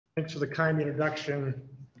Thanks for the kind introduction,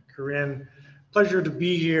 Corinne. Pleasure to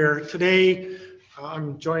be here today.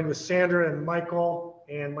 I'm joined with Sandra and Michael,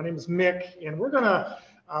 and my name is Mick, and we're going to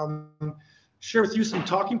share with you some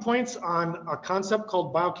talking points on a concept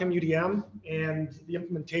called BioChemUDM and the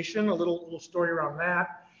implementation, a little story around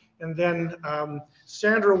that. And then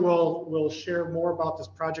Sandra will share more about this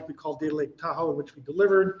project we call Data Lake Tahoe, in which we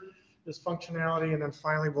delivered this functionality, and then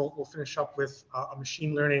finally we'll finish up with a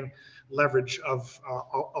machine learning leverage of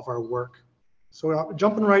our work. So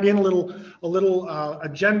jumping right in, a little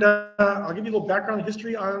agenda. I'll give you a little background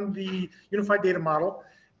history on the unified data model,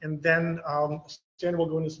 and then Sandra will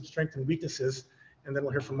go into some strengths and weaknesses, and then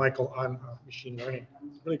we'll hear from Michael on machine learning. I'm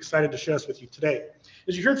really excited to share this with you today.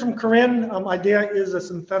 As you heard from Corinne, IDEAYA is a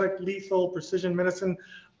synthetic lethal precision medicine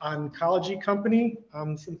oncology company.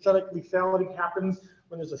 Synthetic lethality happens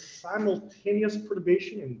when there's a simultaneous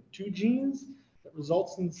perturbation in two genes that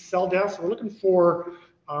results in cell death. So we're looking for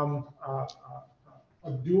a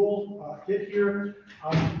dual hit here.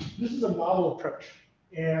 This is a novel approach,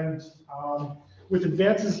 and with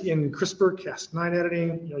advances in CRISPR-Cas9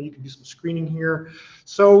 editing, you can do some screening here.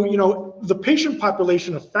 So, the patient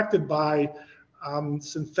population affected by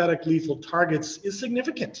synthetic lethal targets is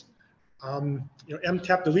significant.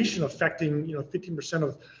 MTAP deletion affecting 15%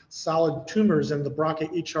 of solid tumors, and the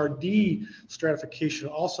BRCA HRD stratification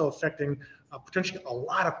also affecting potentially a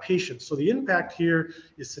lot of patients. So the impact here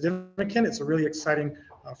is significant. It's a really exciting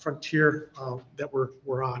frontier that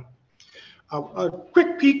we're on. A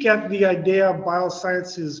quick peek at the IDEAYA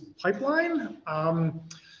Biosciences pipeline.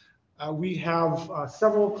 We have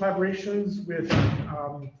several collaborations with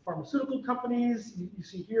pharmaceutical companies. You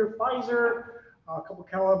see here Pfizer, a couple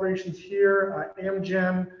collaborations here,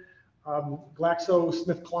 Amgen,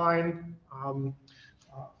 GlaxoSmithKline.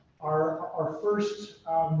 Our first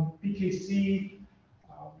PKC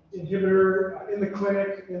inhibitor in the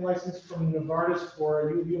clinic, in license from Novartis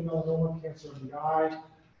for uveal melanoma, cancer of the eye.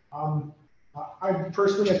 I'm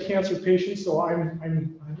personally a cancer patient, so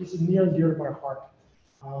this is near and dear to my heart.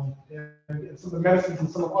 And some of the medicines and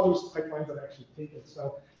some of others pipelines I've actually taken.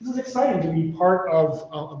 So this is exciting to be part of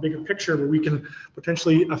a bigger picture where we can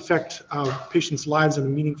potentially affect patients' lives in a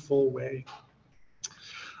meaningful way.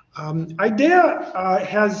 IDEAYA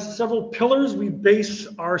has several pillars. We base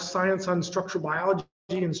our science on structural biology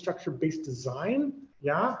and structure-based design.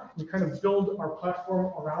 Yeah, we kind of build our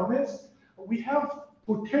platform around this. But we have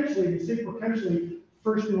potentially, we say potentially,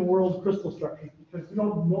 first in the world crystal structures, because we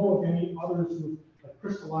don't know of any others who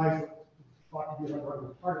crystallize thought to be like a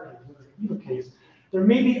target, either case. There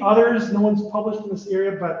may be others. No one's published in this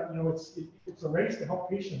area, but it's a race to help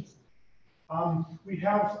patients. We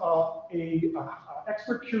have a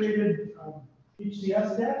expert curated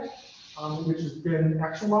HCS deck, which has been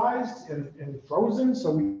actualized and frozen, so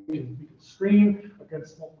we can screen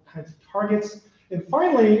against multiple kinds of targets. And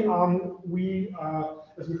finally,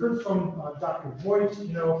 as we heard from Dr. Voigt,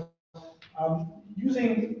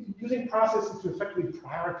 using processes to effectively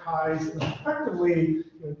prioritize and effectively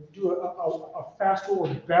do a faster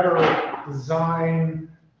or better design,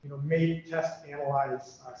 make, test,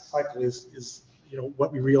 analyze cycle is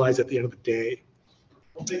what we realize at the end of the day.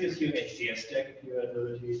 How big is your HCS deck if you had the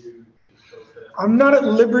ability to post that? I'm not at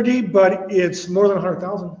liberty, but it's more than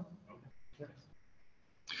 100,000.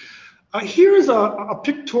 Here is a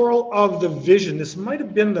pictorial of the vision. This might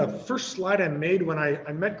have been the first slide I made when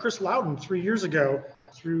I met Chris Loudon 3 years ago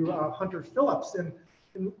through Hunter Phillips. And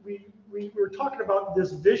we were talking about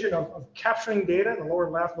this vision of capturing data. In the lower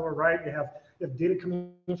left, lower right, you have data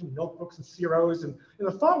coming in from notebooks and CROs. And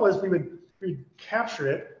the thought was we would capture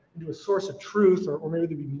it into a source of truth, or maybe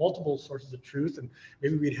there'd be multiple sources of truth. And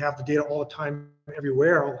maybe we'd have the data all the time,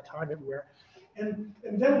 everywhere, all the time, everywhere. And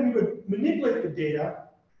then we would manipulate the data,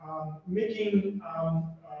 making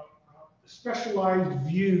specialized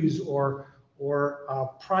views or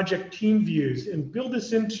project team views, and build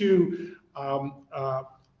this into a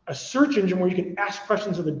search engine where you can ask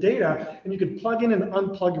questions of the data, and you can plug in and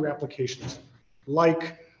unplug your applications,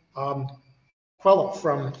 like Quello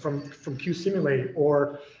from QSimulate,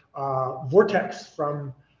 or Vortex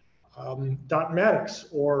from Dotmatics,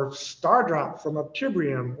 or Stardrop from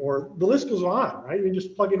Optibrium, or the list goes on, right? You can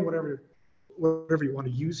just plug in whatever you want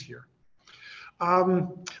to use here.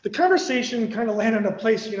 The conversation kind of landed in a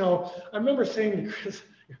place, I remember saying to Chris,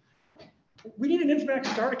 we need an Informatics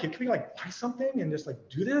starter kit. Can we buy something and just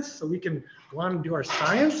do this so we can go on and do our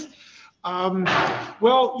science?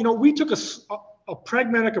 Well, we took a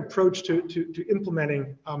pragmatic approach to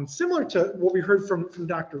implementing, similar to what we heard from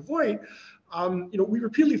Dr. Voigt. We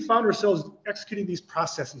repeatedly found ourselves executing these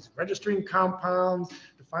processes, registering compounds,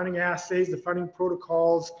 defining assays, defining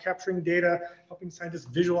protocols, capturing data, helping scientists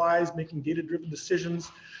visualize, making data-driven decisions.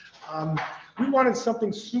 We wanted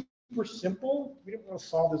something super simple. We didn't want to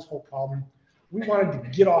solve this whole problem. We wanted to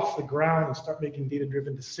get off the ground and start making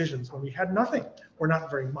data-driven decisions when we had nothing or not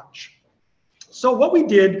very much. So what we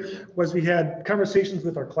did was we had conversations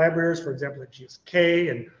with our collaborators, for example, at GSK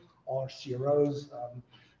and all our CROs.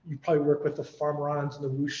 You probably work with the Farmerons and the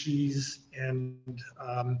Wuxis and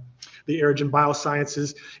the IDEAYA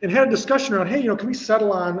Biosciences, and had a discussion around, hey, can we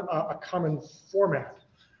settle on a common format?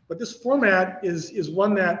 But this format is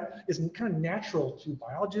one that is kind of natural to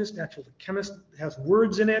biologists, natural to chemists. It has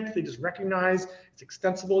words in it they just recognize. It's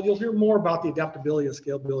extensible. You'll hear more about the adaptability and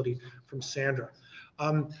scalability from Sandra.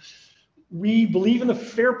 We believe in the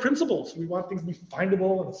FAIR principles. We want things to be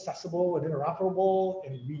findable and accessible and interoperable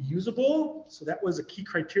and reusable. So that was a key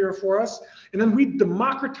criteria for us. And then we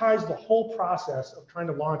democratized the whole process of trying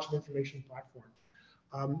to launch an information platform.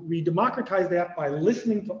 We democratized that by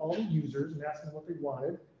listening to all the users and asking what they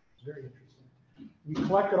wanted. It's very interesting. We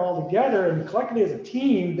collected all together, and collectively as a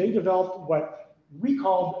team, they developed what we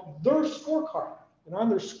called their scorecard. And on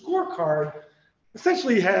their scorecard,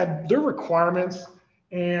 essentially had their requirements,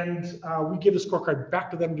 and we give the scorecard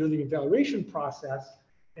back to them during the evaluation process,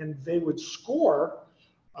 and they would score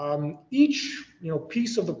each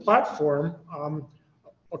piece of the platform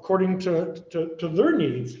according to their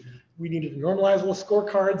needs. We needed to normalize all the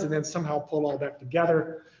scorecards and then somehow pull all that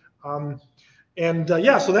together.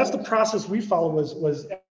 Yeah, so that's the process we followed, was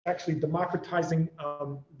actually democratizing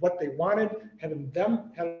what they wanted, having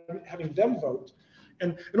them vote.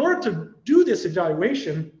 And in order to do this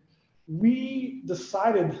evaluation, we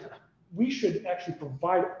decided we should actually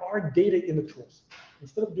provide our data in the tools.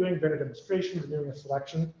 Instead of doing vendor demonstrations and doing a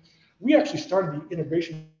selection, we actually started the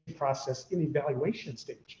integration process in the evaluation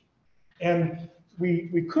stage. And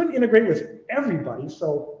we couldn't integrate with everybody.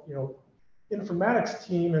 So, informatics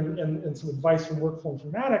team and some advice from workflow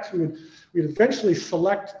informatics, we'd eventually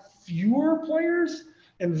select fewer players,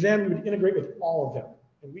 and then we would integrate with all of them.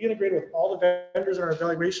 And we integrated with all the vendors in our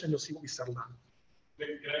evaluation, and you'll see what we settled on.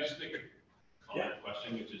 Can I just make a comment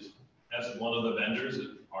question, which is, as one of the vendors, as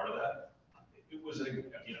part of that, it was I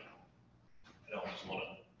don't just want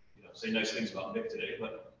to say nice things about Nick today,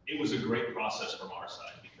 but it was a great process from our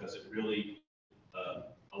side, because it really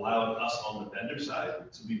allowed us on the vendor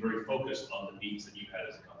side to be very focused on the needs that you had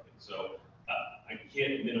as a company. So I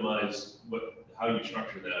can't minimize how you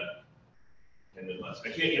structure that. I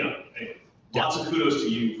can't, lots of kudos to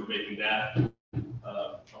you for making that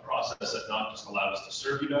a process that not just allowed us to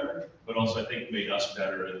serve you better, but also I think made us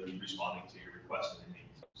better in responding to your requests and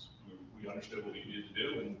needs. We understood what we needed to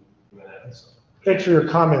do, and we went ahead. So. Thanks for your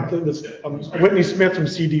comment. This, Whitney Smith from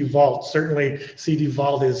CD Vault. Certainly, CD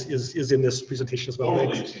Vault is in this presentation as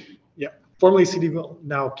well. Yeah, formerly CD Vault,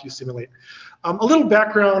 now QSimulate. A little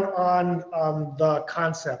background on the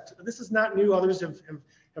concept. This is not new. Others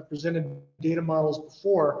have presented data models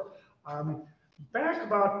before. Back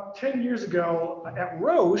about 10 years ago at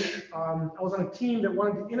Roche, I was on a team that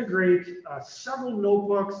wanted to integrate several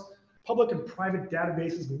notebooks, public and private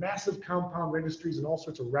databases, massive compound registries, and all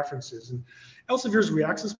sorts of references. And Elsevier's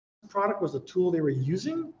Reaxys product was the tool they were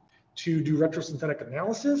using to do retrosynthetic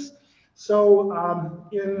analysis. So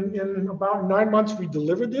in about 9 months, we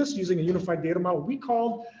delivered this using a unified data model we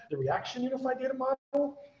called the Reaction Unified Data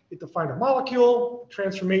Model. It defined a molecule,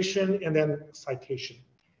 transformation, and then citation.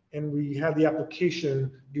 And we had the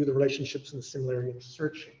application do the relationships and the similarity and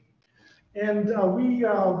searching. And we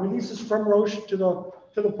released this from Roche to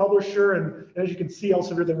the publisher, and as you can see,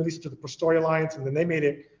 Elsevier then released it to the Prostori Alliance, and then they made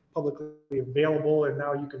it publicly available, and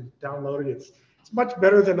now you can download it. It's much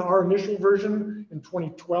better than our initial version in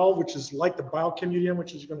 2012, which is like the BioChemUDM,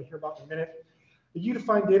 which is you're going to hear about in a minute. The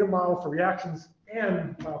unified data model for reactions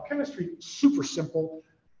and biochemistry, super simple,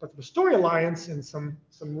 but the Prostori Alliance and some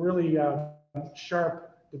really sharp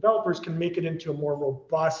developers can make it into a more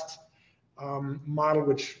robust model,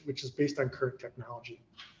 which is based on current technology.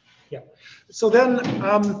 Yeah. So then,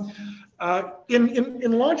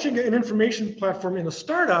 in launching an information platform in a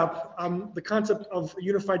startup, the concept of a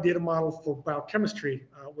unified data model for biochemistry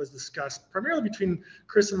was discussed primarily between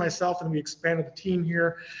Chris and myself, and we expanded the team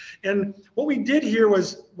here. And what we did here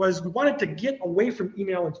was we wanted to get away from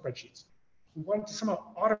email and spreadsheets. We wanted to somehow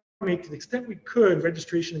automate to the extent we could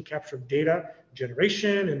registration and capture of data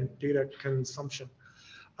generation and data consumption.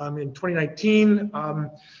 In 2019,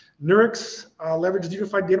 Nurix leveraged the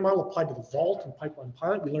unified data model applied to the Vault and Pipeline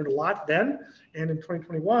Pilot. We learned a lot then. And in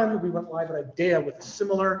 2021, we went live at IDEAYA with a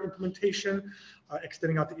similar implementation,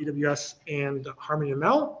 extending out to AWS and Harmony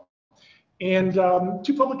ML. And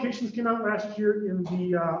 2 publications came out last year in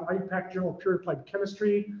the IDEAYA Journal of Pure Applied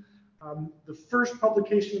Chemistry. The first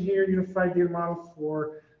publication here, Unified Data Model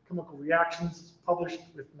for Chemical Reactions, published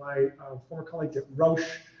with my former colleagues at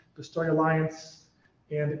Roche, the Story Alliance,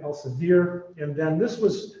 and Elsevier. And then this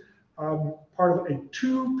was part of a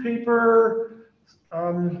 2-paper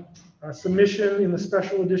submission in the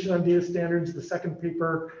special edition on data standards. The second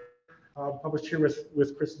paper published here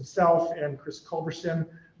with Chris himself and Chris Culberson,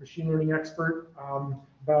 machine learning expert,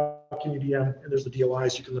 BioChemUDM, and there's the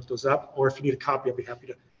DOIs, you can look those up, or if you need a copy, I'll be happy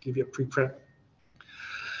to give you a preprint.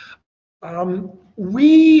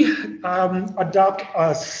 We adopt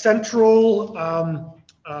a central,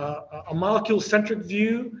 a molecule-centric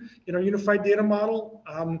view in our unified data model.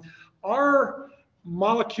 Our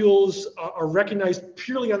molecules are recognized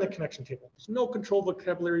purely on the connection table. There's no control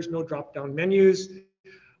vocabularies, no drop-down menus.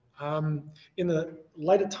 In the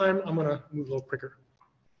light of time, I'm going to move a little quicker.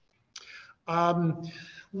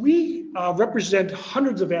 We represent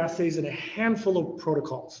hundreds of assays and a handful of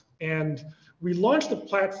protocols. And we launched the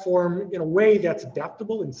platform in a way that's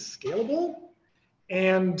adaptable and scalable.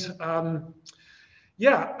 And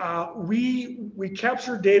we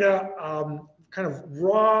capture data kind of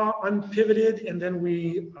raw, unpivoted, and then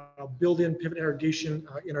we build in pivot irrigation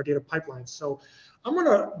in our data pipelines. So I'm going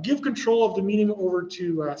to give control of the meeting over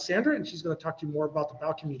to Sandra, and she's going to talk to you more about the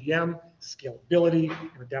BioChemUDM, scalability,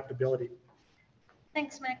 and adaptability.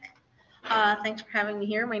 Thanks, Mick. Thanks for having me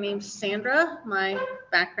here. My name's Sandra. My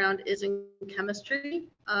background is in chemistry.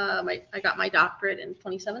 I got my doctorate in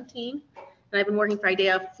 2017, and I've been working for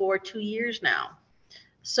IDEAYA for 2 years now.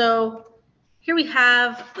 So here we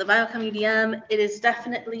have the BioChemUDM. It is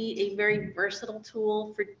definitely a very versatile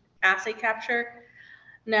tool for assay capture.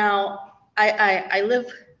 Now, I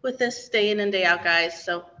live with this day in and day out, guys,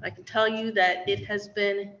 so I can tell you that it has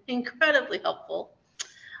been incredibly helpful.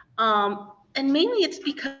 And mainly it's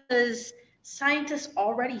because scientists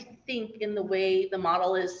already think in the way the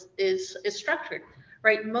model is structured,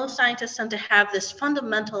 right? Most scientists tend to have this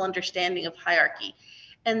fundamental understanding of hierarchy,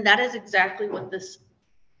 and that is exactly what this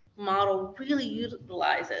model really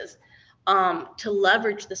utilizes to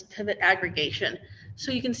leverage this pivot aggregation.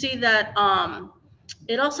 So you can see that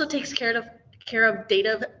it also takes care of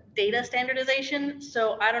data standardization.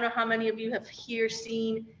 So I don't know how many of you have here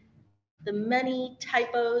seen the many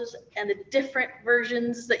typos and the different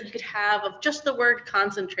versions that you could have of just the word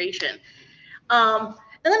concentration. And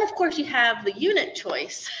then of course you have the unit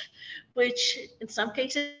choice, which in some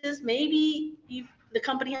cases maybe the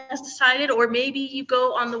company has decided, or maybe you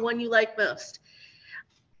go on the one you like most.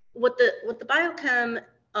 What the BioChem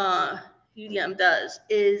UDM does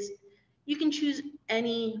is you can choose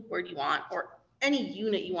any word you want or any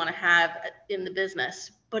unit you want to have in the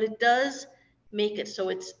business, but it does make it so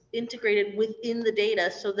it's integrated within the data.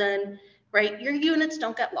 So then, right, your units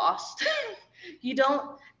don't get lost. You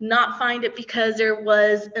don't not find it because there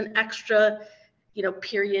was an extra,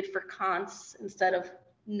 period for consts instead of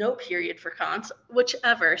no period for consts,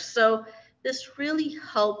 whichever. So this really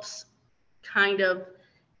helps kind of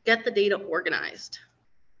get the data organized.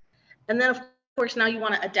 And then of course, now you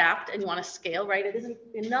want to adapt and you want to scale, right? It isn't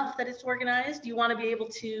enough that it's organized. You want to be able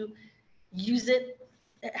to use it,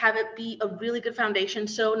 have it be a really good foundation.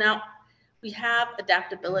 So now we have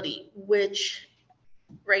adaptability, which,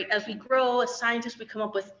 right, as we grow as scientists, we come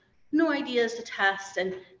up with new ideas to test,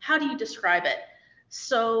 and how do you describe it?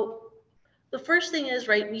 So the first thing is,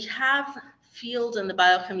 right, we have fields in the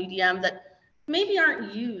BioChemUDM that maybe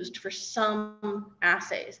aren't used for some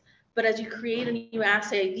assays, but as you create a new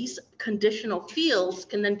assay, these conditional fields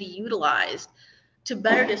can then be utilized to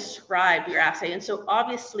better describe your assay. And so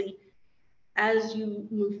obviously, as you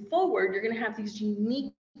move forward, you're going to have these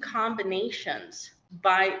unique combinations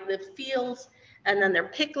by the fields and then their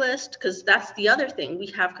pick list, because that's the other thing. We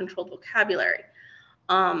have controlled vocabulary.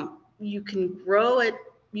 You can grow it.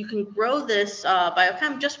 You can grow this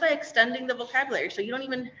biochem just by extending the vocabulary. So you don't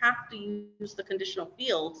even have to use the conditional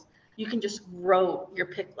fields. You can just grow your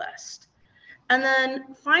pick list. And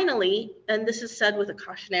then finally, and this is said with a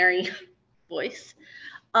cautionary voice,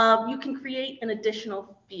 you can create an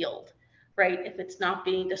additional field, right, if it's not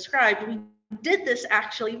being described. We did this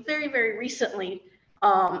actually very, very recently,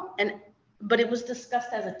 but it was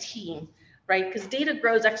discussed as a team, right, because data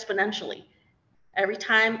grows exponentially. Every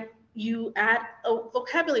time you add a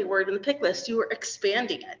vocabulary word in the pick list, you are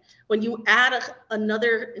expanding it. When you add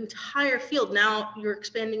another entire field, now you're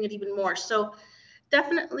expanding it even more. So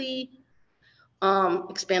definitely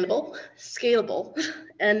expandable, scalable,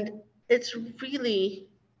 and it's really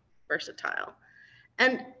versatile.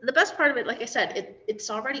 And the best part of it, like I said, it's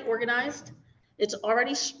already organized. It's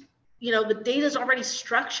already the data is already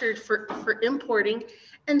structured for importing.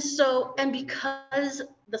 And so, and because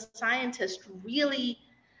the scientists really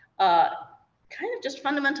kind of just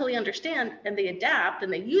fundamentally understand and they adapt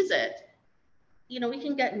and they use it, we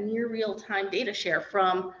can get near real-time data share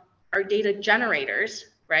from our data generators,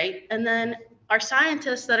 right? And then our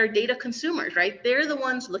scientists that are data consumers, right? They're the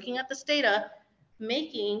ones looking at this data,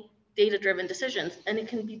 making data-driven decisions, and it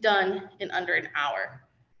can be done in under an hour.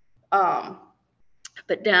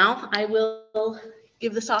 But now I will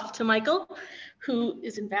give this off to Michael, who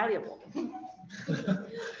is invaluable.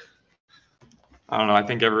 I don't know. I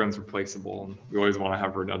think everyone's replaceable, and we always want to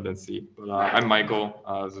have redundancy. But I'm Michael.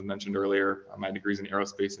 As I mentioned earlier, my degree is in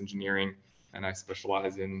aerospace engineering, and I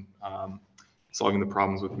specialize in solving the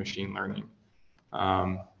problems with machine learning.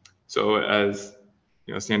 So as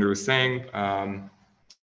Sandra was saying, and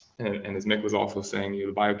as Mick was also saying,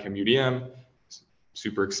 the BioChemUDM,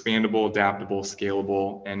 super expandable, adaptable,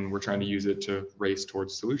 scalable, and we're trying to use it to race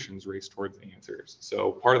towards solutions, race towards answers.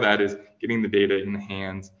 So part of that is getting the data in the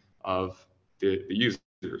hands of the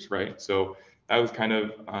users, right? So that was kind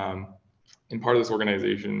of in part of this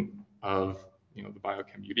organization of the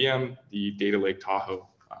BioChemUDM, the data lake Tahoe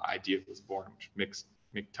idea was born, which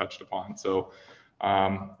Mick touched upon. So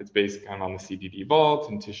it's based kind of on the CDD vault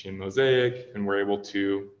and tissue and mosaic, and we're able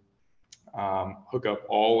to hook up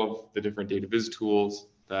all of the different data viz tools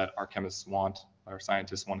that our chemists want, our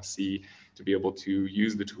scientists want to see to be able to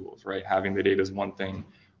use the tools, right? Having the data is one thing,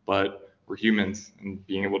 but we're humans, and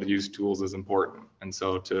being able to use tools is important. And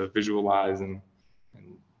so to visualize and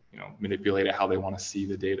manipulate it how they want to see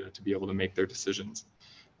the data to be able to make their decisions.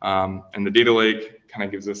 And the data lake kind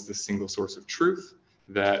of gives us this single source of truth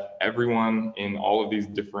that everyone in all of these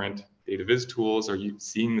different data viz tools are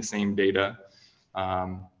seeing the same data,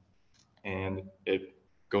 and it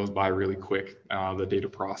goes by really quick, the data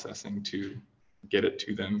processing to get it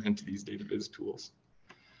to them into these data viz tools.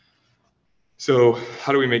 So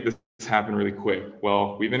how do we make this happen really quick?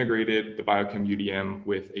 Well, we've integrated the BioChemUDM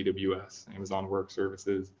with AWS, Amazon Web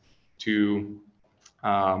Services, to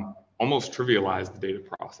almost trivialize the data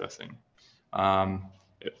processing.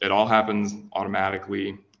 It all happens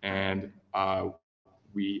automatically, and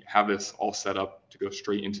we have this all set up to go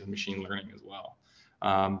straight into machine learning as well.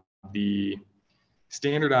 The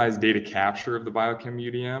standardized data capture of the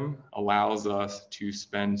BioChemUDM allows us to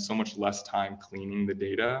spend so much less time cleaning the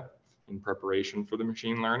data in preparation for the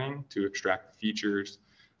machine learning to extract the features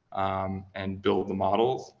and build the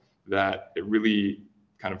models, that it really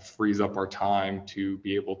kind of frees up our time to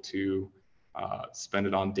be able to spend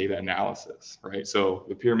it on data analysis, right? So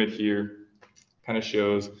the pyramid here kind of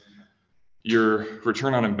shows your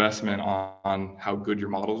return on investment on how good your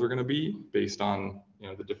models are going to be based on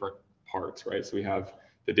the different parts, right? So we have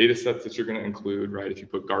the data sets that you're going to include, right? If you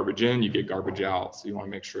put garbage in, you get garbage out. So you want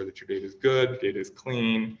to make sure that your data is good, data is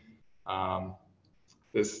clean.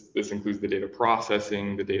 This includes the data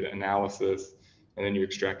processing, the data analysis, and then you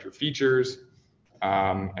extract your features,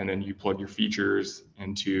 and then you plug your features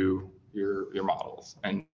into your models.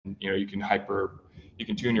 And you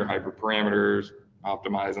can tune your hyperparameters,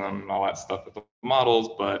 optimize them, and all that stuff with the models,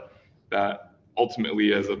 but that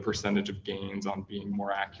ultimately as a percentage of gains on being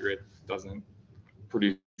more accurate doesn't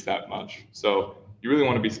produce that much. So you really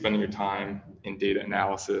want to be spending your time in data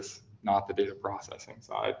analysis, not the data processing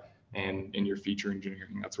side, and in your feature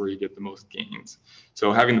engineering. That's where you get the most gains.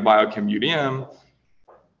 So having the BioChemUDM,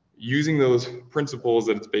 using those principles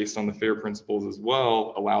that it's based on the FAIR principles as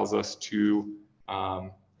well, allows us to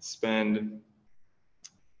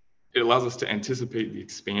it allows us to anticipate the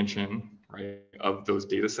expansion, right, of those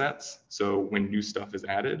data sets. So when new stuff is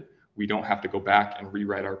added, we don't have to go back and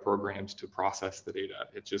rewrite our programs to process the data.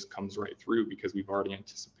 It just comes right through because we've already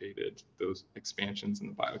anticipated those expansions in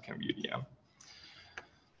the BioChemUDM.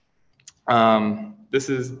 This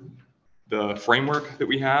is the framework that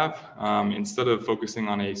we have. Instead of focusing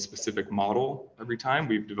on a specific model every time,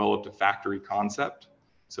 we've developed a factory concept.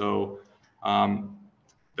 So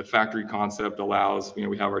the factory concept allows,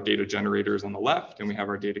 we have our data generators on the left and we have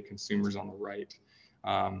our data consumers on the right.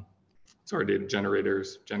 So our data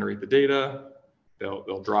generators generate the data,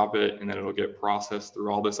 they'll drop it, and then it'll get processed through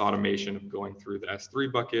all this automation of going through the S3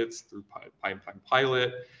 buckets, through pipeline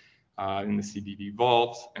pilot, in the CDD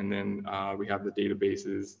vault, and then we have the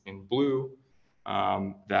databases in blue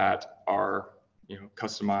that are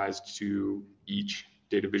customized to each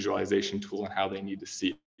data visualization tool and how they need to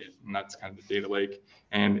see it. And that's kind of the data lake.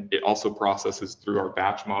 And it also processes through our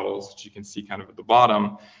batch models, which you can see kind of at the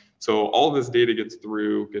bottom. So all of this data gets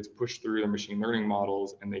pushed through the machine learning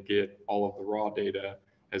models, and they get all of the raw data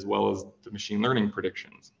as well as the machine learning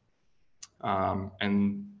predictions.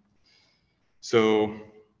 And so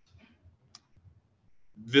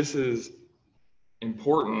this is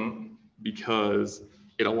important because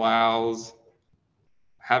it allows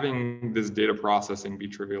having this data processing be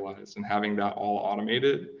trivialized, and having that all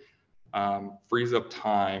automated frees up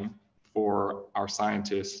time for our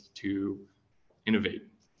scientists to innovate,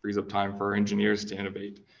 frees up time for our engineers to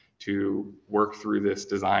innovate, to work through this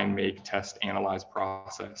design, make, test, analyze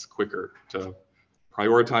process quicker, to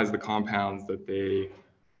prioritize the compounds that they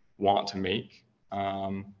want to make,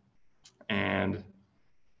 and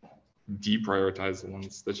deprioritize the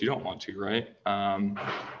ones that you don't want to, right?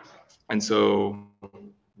 And so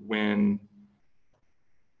when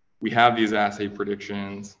we have these assay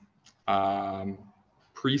predictions,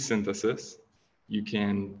 pre-synthesis, you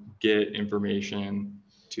can get information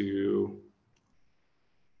to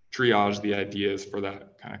triage the ideas for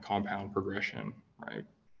that kind of compound progression, right?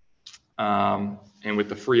 And with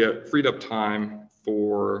the freed up time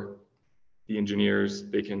for the engineers,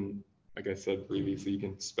 they can, like I said previously, you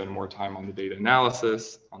can spend more time on the data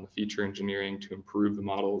analysis, on the feature engineering to improve the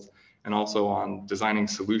models, and also on designing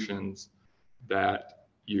solutions that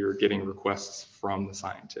you're getting requests from the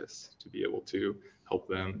scientists to be able to help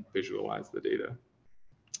them visualize the data.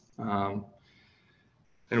 And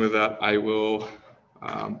with that, I will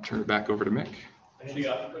turn it back over to Mick. Actually,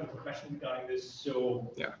 I've got a question regarding this.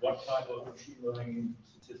 So, Yeah. what type of machine learning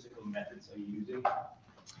statistical methods are you using?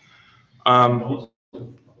 Um,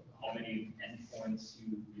 How many endpoints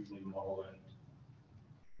you usually model, and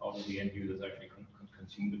how do the end users actually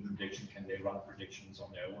consume the prediction? Can they run predictions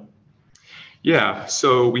on their own? Yeah,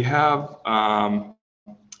 so we have,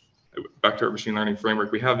 back to our machine learning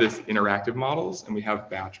framework, we have this interactive models and we have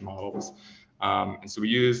batch models. And so we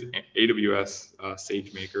use AWS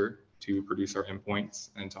SageMaker to produce our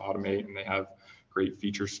endpoints and to automate, and they have great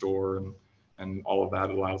feature store and all of that.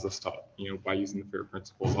 It allows us to, by using the FAIR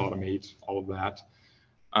principles, automate all of that.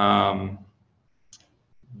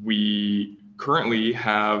 We currently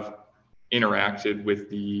have interacted with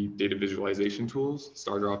the data visualization tools,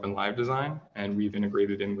 StarDrop and LiveDesign, and we've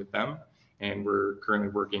integrated in with them. And we're currently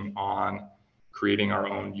working on creating our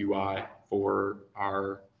own UI for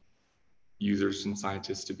our users and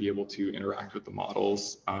scientists to be able to interact with the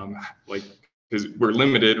models, because we're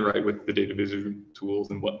limited, right, with the data visual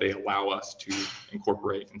tools and what they allow us to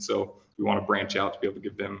incorporate. And so we want to branch out to be able to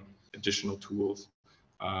give them additional tools,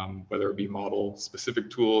 whether it be model specific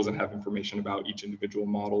tools and have information about each individual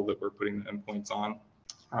model that we're putting the endpoints on,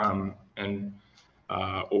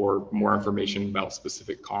 or more information about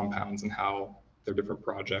specific compounds and how their different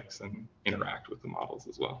projects and interact with the models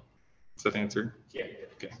as well. Does that answer? Yeah.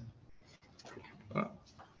 Okay.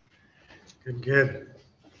 Good.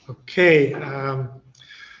 Okay.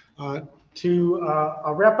 I'll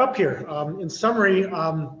wrap up here. In summary,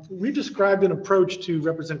 we described an approach to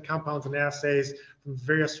represent compounds and assays from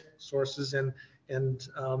various sources, and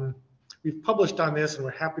we've published on this, and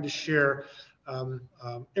we're happy to share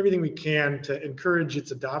everything we can to encourage its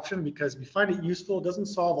adoption, because we find it useful. It doesn't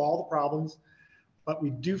solve all the problems, but we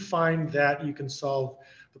do find that you can solve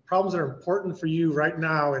the problems that are important for you right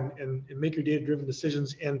now and make your data-driven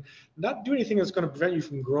decisions, and not do anything that's going to prevent you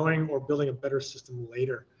from growing or building a better system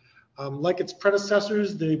later. Like its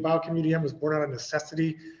predecessors, the BioChemUDM was born out of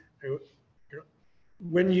necessity.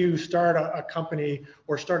 When you start a company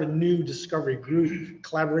or start a new discovery group,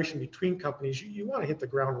 collaboration between companies, you want to hit the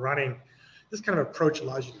ground running. This kind of approach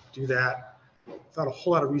allows you to do that without a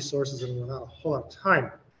whole lot of resources and without a whole lot of time.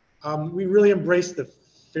 We really embrace the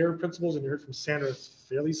FAIR principles, and you heard from Sandra, it's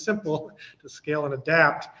fairly simple to scale and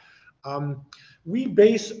adapt. We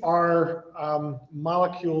base our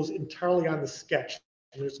molecules entirely on the sketch.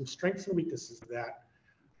 And there's some strengths and weaknesses of that.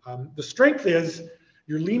 The strength is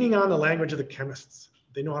you're leaning on the language of the chemists.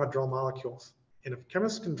 They know how to draw molecules. And if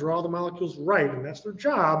chemists can draw the molecules right, and that's their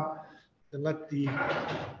job, then let the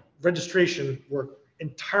registration work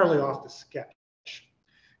entirely off the sketch.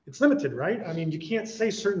 It's limited, right? I mean, you can't say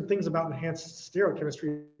certain things about enhanced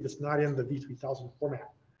stereochemistry that's not in the V3000 format,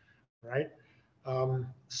 right?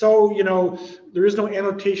 So, there is no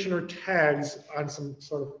annotation or tags on some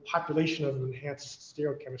sort of population of enhanced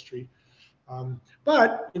stereochemistry.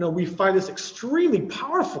 But, we find this extremely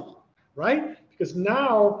powerful, right? Because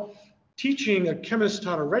now teaching a chemist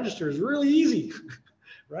how to register is really easy,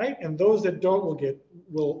 right? And those that don't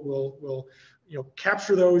will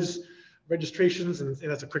capture those registrations, and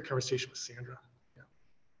that's a quick conversation with Sandra.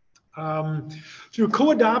 Yeah. Through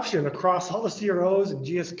co-adoption across all the CROs and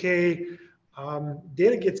GSK,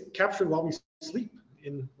 data gets captured while we sleep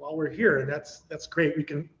and while we're here, and that's great. We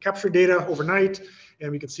can capture data overnight,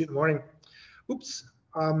 and we can see it in the morning. Oops.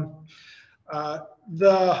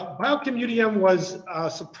 The BioChemUDM was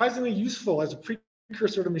surprisingly useful as a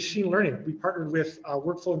precursor to machine learning. We partnered with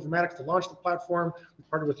Workflow Informatics to launch the platform. We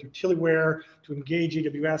partnered with Utiliware to engage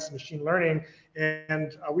AWS in machine learning.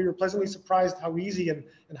 And we were pleasantly surprised how easy and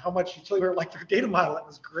how much Utiliware liked our data model. That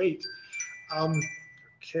was great.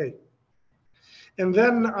 Okay. And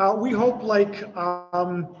then we hope, like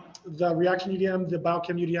the ReactionUDM, the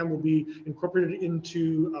BioChemUDM will be incorporated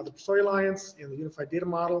into the Story Alliance and the Unified Data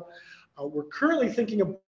Model. We're currently thinking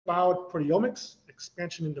about proteomics,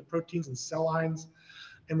 expansion into proteins and cell lines.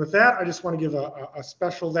 And with that, I just want to give a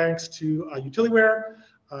special thanks to Utiliware,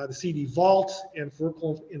 the CD Vault, and for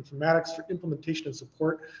Workflow Informatics for implementation and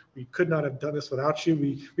support. We could not have done this without you.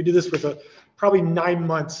 We did this with probably 9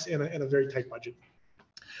 months in a very tight budget.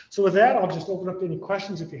 So with that, I'll just open up to any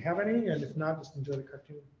questions if you have any, and if not, just enjoy the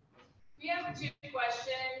cartoon. We have 2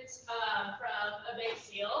 questions from a big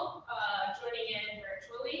seal joining in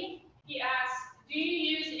virtually. He asks, do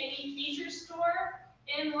you use any feature store,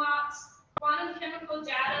 in-lots, quantum chemical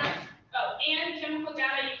data, and chemical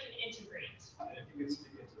data you can integrate? If you could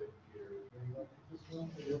speak into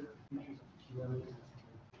it here.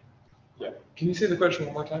 Yeah. Can you say the question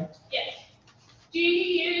one more time? Yes. Do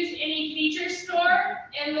you use any feature store,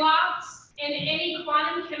 in-lots, and any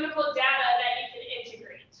quantum chemical data that you can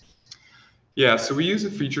integrate? Yeah, so we use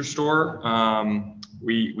a feature store.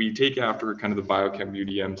 We take after kind of the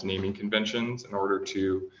BioChemUDM's naming conventions in order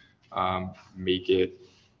to make it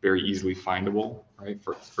very easily findable, right?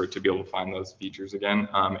 For it to be able to find those features again.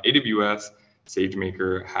 AWS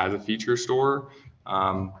SageMaker has a feature store.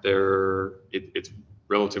 It's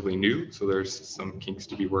relatively new, so there's some kinks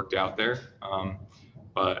to be worked out there.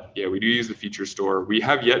 But yeah, we do use the feature store. We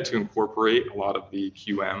have yet to incorporate a lot of the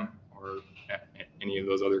QM or any of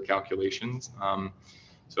those other calculations.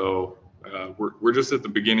 So we're just at the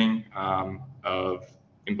beginning of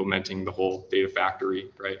implementing the whole data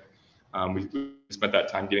factory, right? We spent that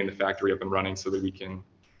time getting the factory up and running so that we can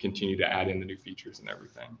continue to add in the new features and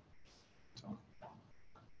everything. So.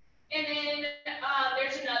 And then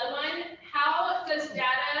there's another one. How does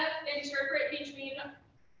data interpret between?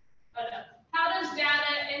 How does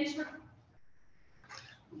data interpret?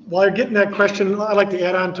 While you're getting that question, I'd like to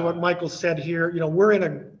add on to what Michael said here. You know, we're in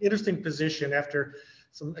an interesting position after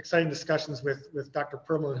some exciting discussions with Dr.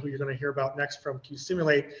 Perlman, who you're going to hear about next from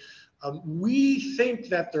QSimulate. We think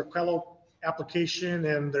that their Quello application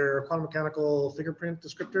and their quantum mechanical fingerprint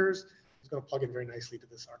descriptors is going to plug in very nicely to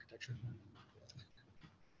this architecture.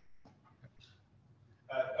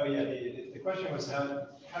 The question was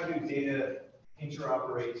how do data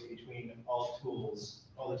interoperate between all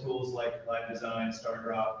the tools like LiveDesign,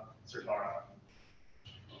 StarDrop, Certara?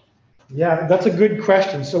 Yeah, that's a good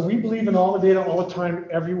question. So we believe in all the data all the time,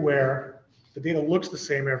 everywhere. The data looks the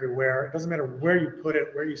same everywhere. It doesn't matter where you put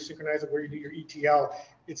it, where you synchronize it, where you do your ETL.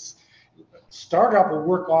 StarDrop will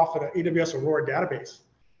work off an AWS Aurora database.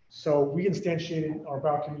 So we instantiated our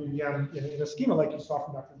BioChemUDM in a schema like you saw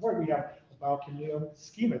from Dr. Boag. We have a BioChemUDM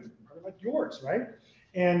schema, probably like yours, right?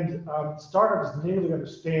 And StarDrop just natively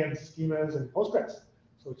understands schemas and Postgres.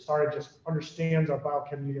 So StarDrop just understands our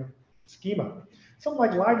BioChemUDM schema. Something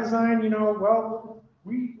like LiveDesign,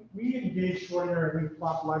 we engage Shorter and we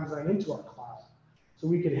plop LiveDesign into our cloud. So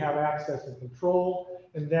we could have access and control,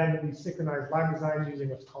 and then we synchronize LiveDesign using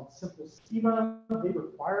what's called simple schema. They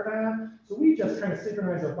require that. So we just kind of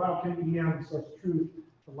synchronize our BioChemUDM source truth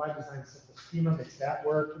to LiveDesign simple schema, makes that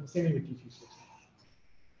work. And the same thing with D360.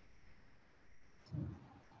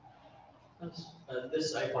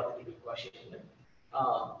 This hypothetical question.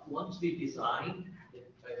 Once we design,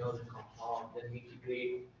 the compound, then we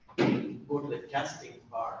integrate, go to the testing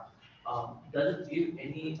part. Does it give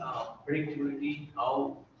any predictability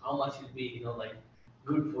how much it be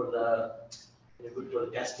good for the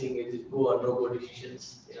testing? Is it go or no go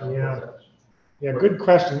decisions? Yeah, good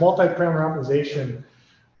question. Multi-parameter optimization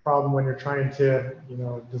problem when you're trying to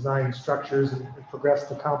design structures and progress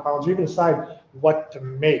the compounds. You can decide what to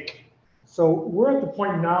make. So we're at the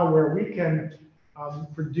point now where we can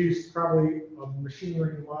produce probably a machine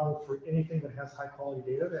learning model for anything that has high quality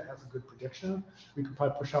data that has a good prediction. We could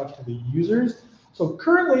probably push out to the users. So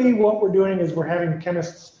currently what we're doing is we're having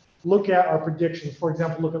chemists look at our predictions. For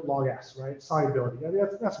example, look at log S, right? Solubility.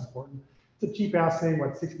 That's important. It's a cheap assay,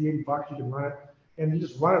 what, 60, 80 bucks, you can run it, and you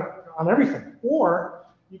just run it on everything. Or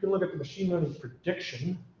you can look at the machine learning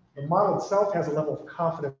prediction. The model itself has a level of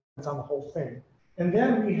confidence on the whole thing. And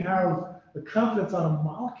then we have the confidence on a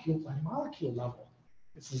molecule by molecule level.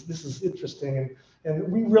 This is interesting,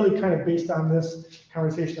 and we really kind of based on this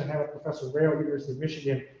conversation I had with Professor Ray at the University of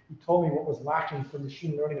Michigan. He told me what was lacking for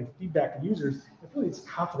machine learning and feedback to users. It really is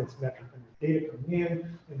confidence metric and the data coming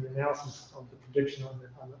in and the analysis of the prediction on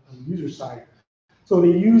the user side. So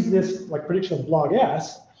they use this like prediction of log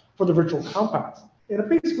S for the virtual compounds. And it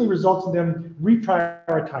basically results in them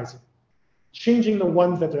reprioritizing, changing the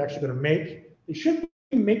ones that they're actually going to make. They should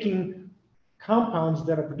be making compounds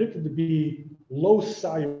that are predicted to be low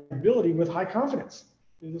solubility with high confidence.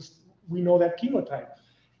 We know that chemotype.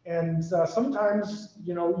 And sometimes,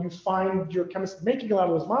 you find your chemist making a lot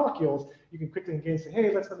of those molecules, you can quickly engage and say,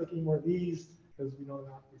 hey, let's not make any more of these because we know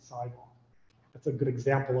they're not insoluble. That's a good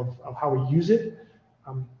example of how we use it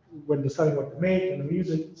when deciding what to make, and we use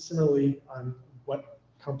it similarly on what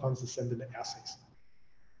compounds to send into assays.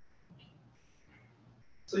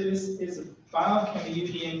 So it's a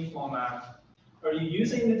BioChemUDM format. Are you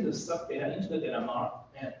using it to sub data into the data mart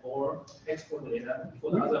or export the data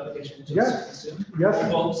for the other applications to consume?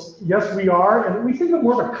 Yes, we are, and we think of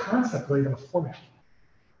more of a concept really than a format.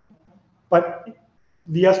 But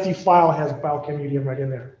the SD file has BioChemUDM right in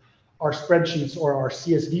there. Our spreadsheets or our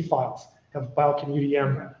CSV files have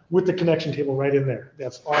BioChemUDM with the connection table right in there.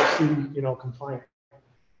 That's RC, compliant.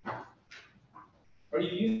 Are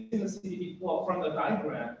you using the CDD, well, from the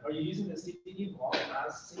diagram, are you using the CDD log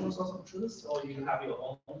as single source of truth, or you have your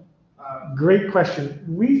own? Great question.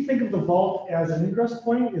 We think of the vault as an ingress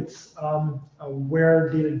point. It's where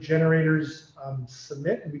data generators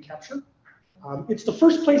submit and we capture. It's the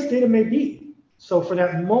first place data may be. So for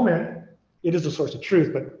that moment, it is a source of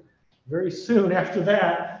truth, but very soon after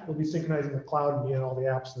that, we'll be synchronizing the cloud and all the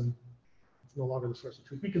apps, and it's no longer the source of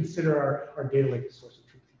truth. We consider our data lake the source of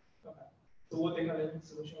truth. Okay. So what data lake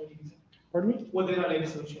solution are you using? Pardon me? What data lake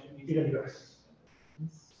solution are you using? AWS.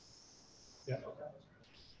 Yeah. Okay.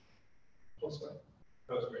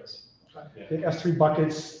 Postgres. Okay. The S3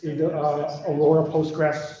 buckets, Aurora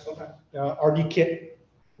Postgres, RDKit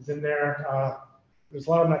is in there. There's a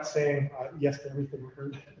lot of them not saying yes to everything we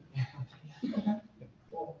heard. Okay.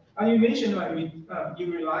 Cool. You mentioned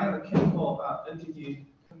you rely on the chemical entity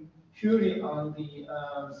purely on the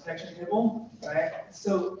section table, right?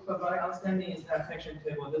 So, but my understanding is that section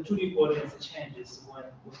table, the 2D coordinates changes when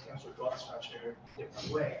we can draw the structure a different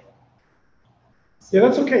way. Yeah,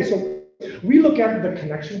 that's okay. So we look at the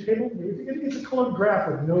connection table. It's a colored graph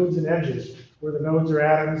with nodes and edges, where the nodes are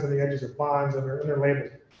atoms and the edges are bonds, and they're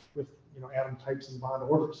labeled with atom types and bond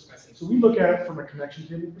orders. So we look at it from a connection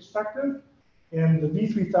table perspective, and the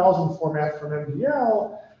V3000 format from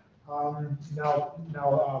MDL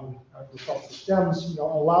Result Systems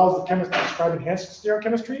allows the chemist to describe enhanced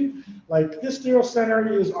stereochemistry. Like this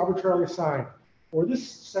stereocenter is arbitrarily assigned, or this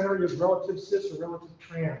center is relative cis or relative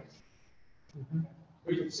trans.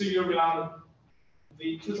 So you're relying on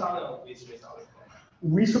V2000 or V3000?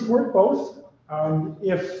 We support both.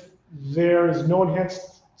 If there is no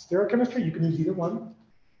enhanced stereochemistry, you can use either one.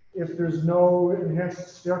 If there's no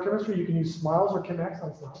enhanced stereochemistry, you can use SMILES or ChemX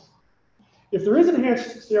on SMILES. If there is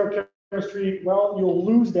enhanced stereochemistry, well, you'll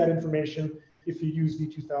lose that information if you use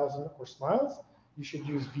V2000 or SMILES. You should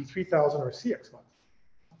use V3000 or CX SMILES.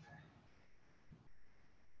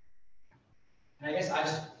 And I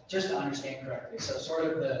guess just to understand correctly, so sort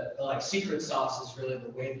of the like secret sauce is really the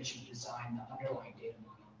way that you design the underlying data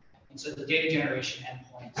model. And so the data generation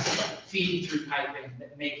endpoints feed through piping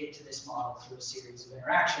that make it to this model through a series of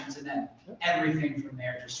interactions, and then everything from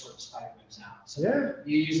there just sort of spiderwebs out. So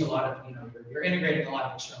you use a lot of, you're integrating a lot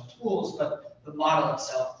of external tools, but the model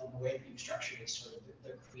itself and the way that you've structured it is sort of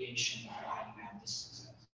the creation of why you have this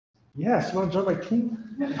success. Yes, you want to join my team?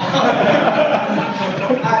 I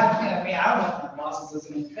don't know if my boss is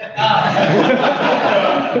listening.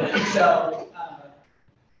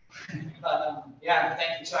 Yeah,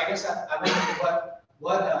 thank you. So I guess I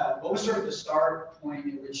wondered what was sort of the start point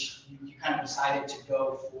at which you kind of decided to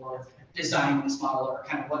go for designing this model, or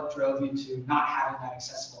kind of what drove you to not having that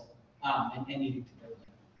accessible and needing to build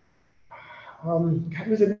it? It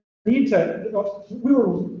was a need to, we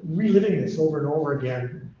were reliving this over and over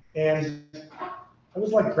again, and it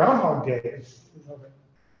was like Groundhog Day. It was like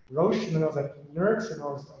Roche, and then I was at NERDS, and I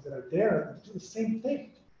was at IDEAYA, it's the same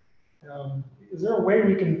thing. Is there a way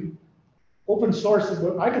we can open source is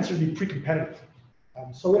what I consider to be pre-competitive?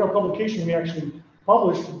 So in our publication, we actually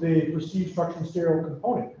published the perceived structure and stereo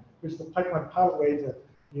component, which is the pipeline pilot way to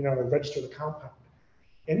register the compound.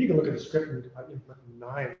 And you can look at the script in input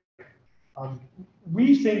 9.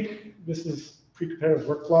 We think this is pre-competitive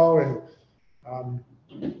workflow, and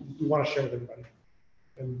we want to share with everybody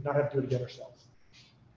and not have to do it again ourselves.